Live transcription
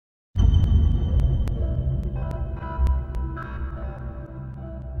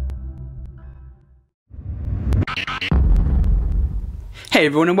Hey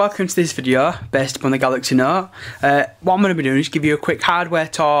everyone, and welcome to this video based upon the Galaxy Note. What I'm going to be doing is give you a quick hardware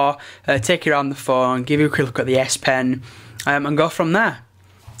tour, take you around the phone, give you a quick look at the S Pen, and go from there.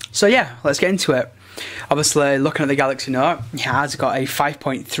 So yeah, let's get into it. Obviously, looking at the Galaxy Note, it has got a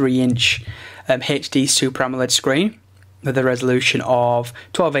 5.3 inch HD Super AMOLED screen with a resolution of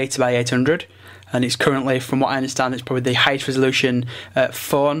 1280 by 800, and it's currently, from what I understand, it's probably the highest resolution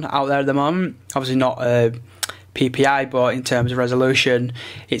phone out there at the moment. Obviously not PPI, but in terms of resolution,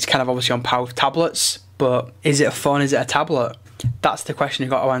 it's kind of obviously on par with tablets. But is it a phone? Is it a tablet? That's the question you've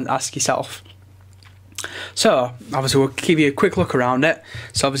got to ask yourself. So obviously we'll give you a quick look around it.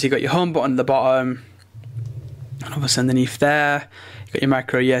 So obviously you've got your home button at the bottom, and obviously underneath there you've got your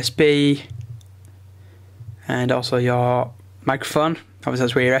micro USB and also your microphone. Obviously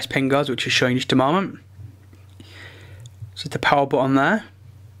that's where your S Pen goes, which is showing just a moment. So the power button there.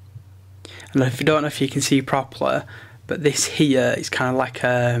 And if you don't know if you can see properly, but this here is kind of like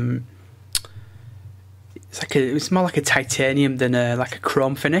it's more like a titanium than like a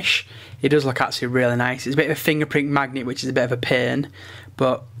chrome finish. It does look actually really nice. It's a bit of a fingerprint magnet, which is a bit of a pain,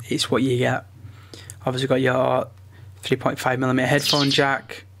 but it's what you get. Obviously got your 3.5mm headphone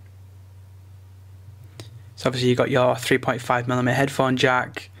jack. So obviously you got your 3.5mm headphone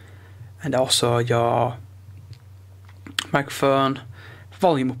jack, and also your microphone.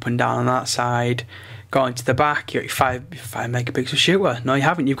 Volume up and down on that side. Going to the back, you got your 5 megapixel shooter. No, you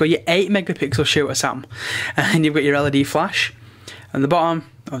haven't. You've got your 8 megapixel shooter, Sam, and you've got your LED flash. And the bottom,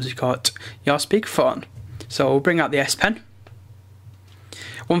 obviously, got your speakerphone. So we'll bring out the S Pen.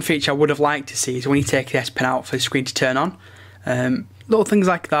 One feature I would have liked to see is when you take the S Pen out for the screen to turn on. Little things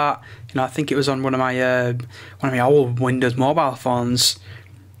like that. You know, I think it was on one of my old Windows mobile phones.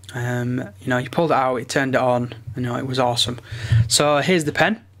 You know, you pulled it out, it turned it on, and, you know, it was awesome. So here's the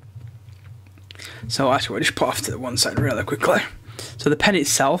pen. So actually we'll just put off to the one side really quickly. So the pen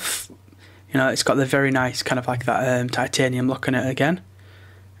itself, you know, it's got the very nice kind of like that titanium look in it again.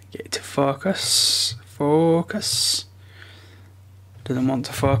 Get it to focus. Focus. Doesn't want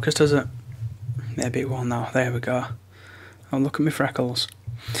to focus, does it? Maybe it will now. There we go. Oh, look at my freckles.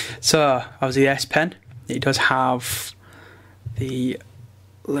 So obviously the S Pen, it does have the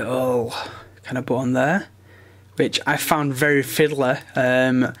little kind of button there, which I found very fiddly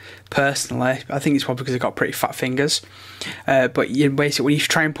personally. I think it's probably because I've got pretty fat fingers, but you basically, when you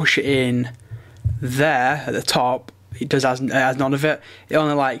try and push it in there at the top, it has none of it. It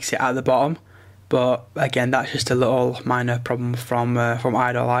only likes it at the bottom, but again, that's just a little minor problem from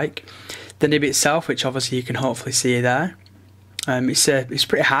I don't like. The nib itself, which obviously you can hopefully see there, it's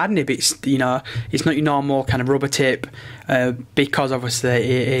pretty hard nib. It's, you know, it's not your normal kind of rubber tip, because obviously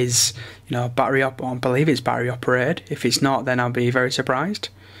it is, you know, I believe it's battery operated. If it's not, then I'll be very surprised.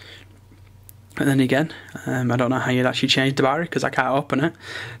 And then again, I don't know how you'd actually change the battery because I can't open it.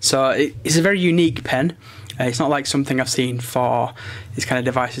 So it's a very unique pen. It's not like something I've seen for these kind of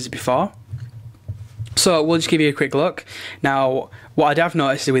devices before. So we'll just give you a quick look. Now, what I have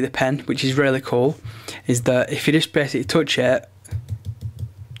noticed with the pen, which is really cool, is that if you just basically touch it,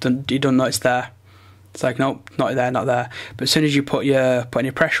 you don't know it's there. It's like, nope, not there, not there. But as soon as you put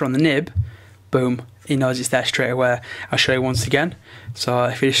any pressure on the nib, boom, it knows it's there straight away. I'll show you once again. So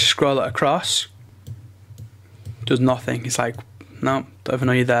if you just scroll it across, it does nothing. It's like, no, don't even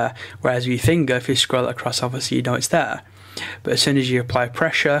know you're there. Whereas with your finger, if you scroll it across, obviously you know it's there. But as soon as you apply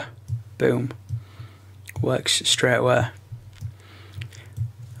pressure, boom, works straight away.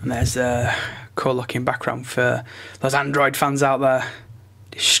 And there's a cool looking background for those Android fans out there,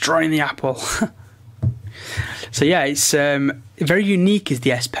 destroying the Apple. So yeah, it's very unique, is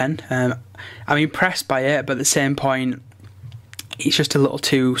the S Pen. I'm impressed by it, but at the same point, it's just a little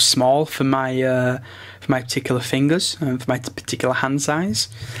too small for my particular fingers and for my particular hand size.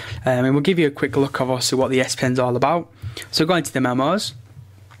 And we'll give you a quick look of also what the S Pen's all about. So going to the memos.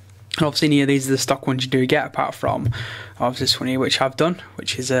 And obviously any of these are the stock ones you do get, apart from obviously this one here, which I've done,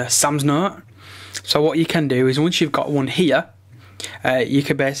 which is a Sam's Note. So what you can do is, once you've got one here, you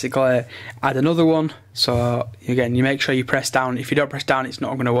can basically add another one. So again, you make sure you press down. If you don't press down, it's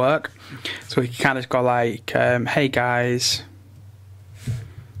not going to work. So you can kind of go like, hey guys.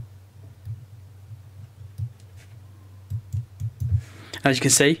 As you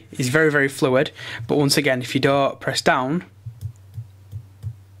can see, it's very, very fluid. But once again, if you don't press down,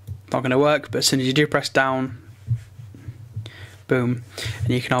 not going to work. But as soon as you do press down, boom, and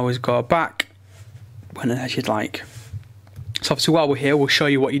you can always go back as you'd like. So obviously while we're here, we'll show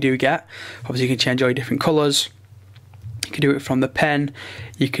you what you do get. Obviously you can change all your different colours. You can do it from the pen.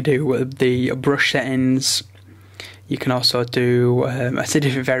 You can do with the brush settings. You can also do a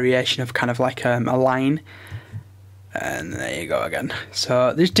different variation of kind of like a line. And there you go again.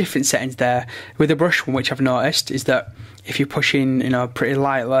 So there's different settings there. With the brush one, which I've noticed, is that if you're pushing, pretty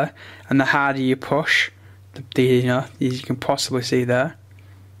lightly, and the harder you push, as you can possibly see there,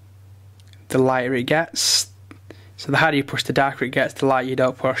 the lighter it gets. So the harder you push, the darker it gets. The lighter you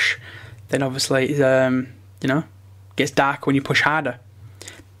don't push, then obviously, gets darker when you push harder.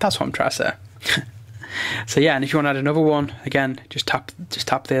 That's what I'm trying to say. So yeah, and if you want to add another one, again, just tap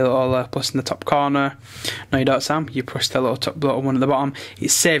the little plus in the top corner. No, you don't, Sam. You push the little one at the bottom.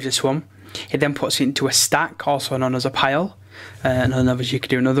 It saves this one. It then puts it into a stack, also known as a pile. And then obviously you could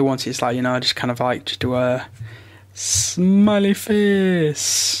do another one. So it's like, just kind of like just do a smiley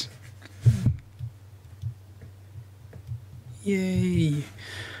face. Yay.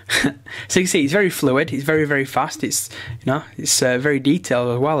 So you can see it's very fluid. It's very, very fast. It's very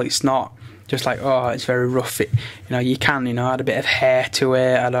detailed as well. It's not just like, oh, it's very rough. You can, add a bit of hair to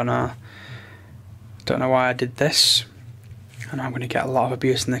it. I don't know why I did this. I know I'm going to get a lot of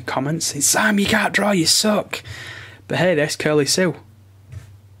abuse in the comments. It's, Sam, you can't draw, you suck. But hey, there's Curly Sue.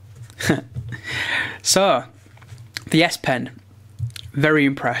 So, the S Pen, very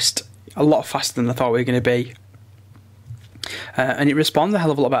impressed. A lot faster than I thought we were going to be. And it responds a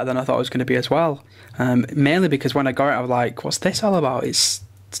hell of a lot better than I thought it was going to be as well. Mainly because when I got it, I was like, what's this all about? It's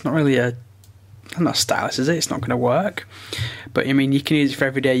not really a stylus, is it? It's not going to work. But I mean, you can use it for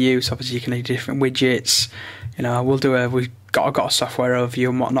everyday use. Obviously, you can do different widgets. We've got a software overview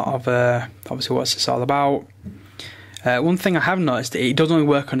and whatnot of obviously what's this all about. One thing I have noticed, it does only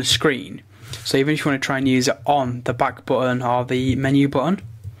work on the screen. So even if you want to try and use it on the back button or the menu button,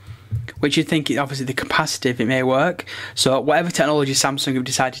 which you think, obviously the capacitive, it may work. So whatever technology Samsung have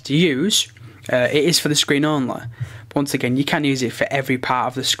decided to use, it is for the screen only. But once again, you can use it for every part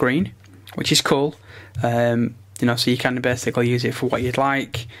of the screen, which is cool. So you can basically use it for what you'd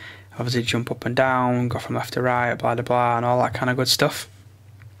like. Obviously jump up and down, go from left to right, blah blah blah, and all that kind of good stuff.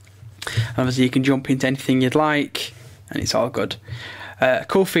 And obviously you can jump into anything you'd like, and it's all good. A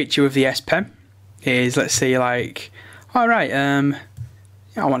cool feature with the S Pen is, let's say like, alright,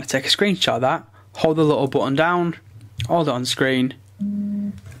 I want to take a screenshot of that. Hold the little button down, hold it on screen,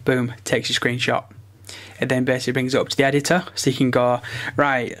 boom, takes your screenshot. It then basically brings it up to the editor, so you can go,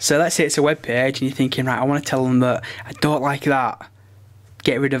 right, so let's say it's a web page and you're thinking, right, I want to tell them that I don't like that,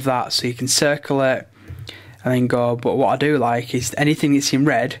 get rid of that. So you can circle it and then go, but what I do like is anything that's in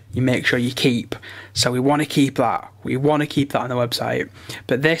red, you make sure you keep. So we want to keep that. We want to keep that on the website.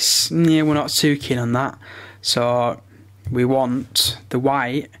 But this, yeah, we're not too keen on that. So we want the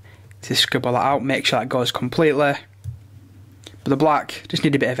white to scribble that out, make sure that goes completely. But the black, just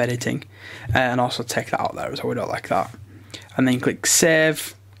need a bit of editing. And also take that out there as well, we don't like that. And then click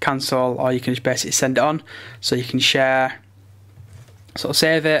save, cancel, or you can just basically send it on. So you can share, sort of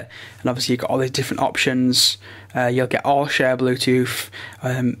save it, and obviously you've got all these different options. You'll get all share Bluetooth,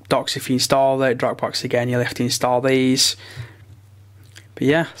 docs if you install it, Dropbox again, you'll have to install these. But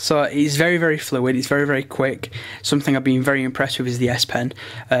yeah, so it's very, very fluid, it's very, very quick. Something I've been very impressed with is the S Pen.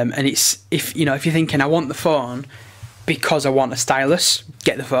 And it's, if you're thinking, I want the phone because I want a stylus,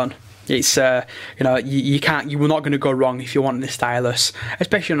 get the phone. It's you're not going to go wrong if you want the stylus,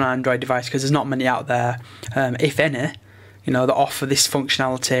 especially on an Android device, because there's not many out there, if any, that offer this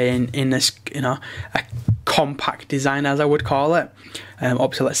functionality in this, a compact design, as I would call it,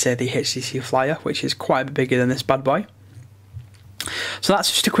 up to, let's say, the HTC Flyer, which is quite a bit bigger than this bad boy. So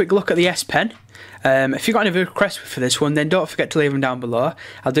that's just a quick look at the S Pen. If you've got any requests for this one, then don't forget to leave them down below.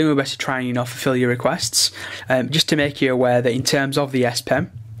 I'll do my best to try and fulfill your requests. Just to make you aware that in terms of the S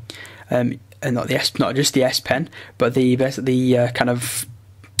Pen, and not just the S Pen, but the kind of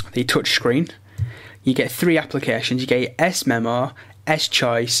the touch screen, you get 3 applications. You get S Memo, S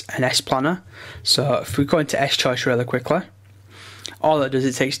Choice, and S Planner. So if we go into S Choice really quickly, all it does,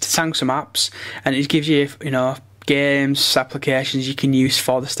 it takes to Samsung apps, and it gives you games, applications you can use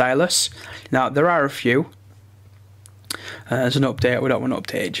for the stylus. Now there are a few. There's an update. We don't want to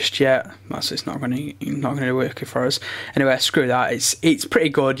update it just yet. So it's not going to work for us. Anyway, screw that. It's pretty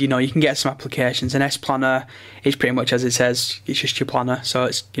good. You can get some applications. An S Planner is pretty much as it says. It's just your planner. So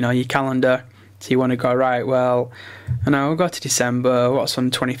it's your calendar. So you want to go, right, well, we'll go to December. What's on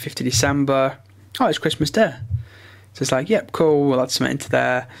the 25th of December? Oh, it's Christmas Day. So it's like, yep, cool, we'll add something into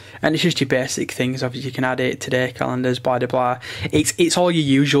there. And it's just your basic things. Obviously, you can add it, today, calendars, blah, blah, blah. It's all your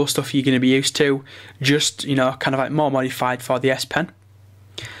usual stuff you're going to be used to, just, kind of like more modified for the S Pen.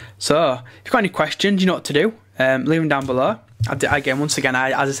 So, if you've got any questions, you know what to do. Leave them down below. Once again,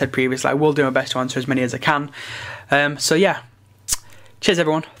 as I said previously, I will do my best to answer as many as I can. So, yeah. Cheers,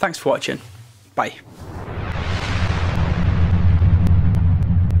 everyone. Thanks for watching. Bye.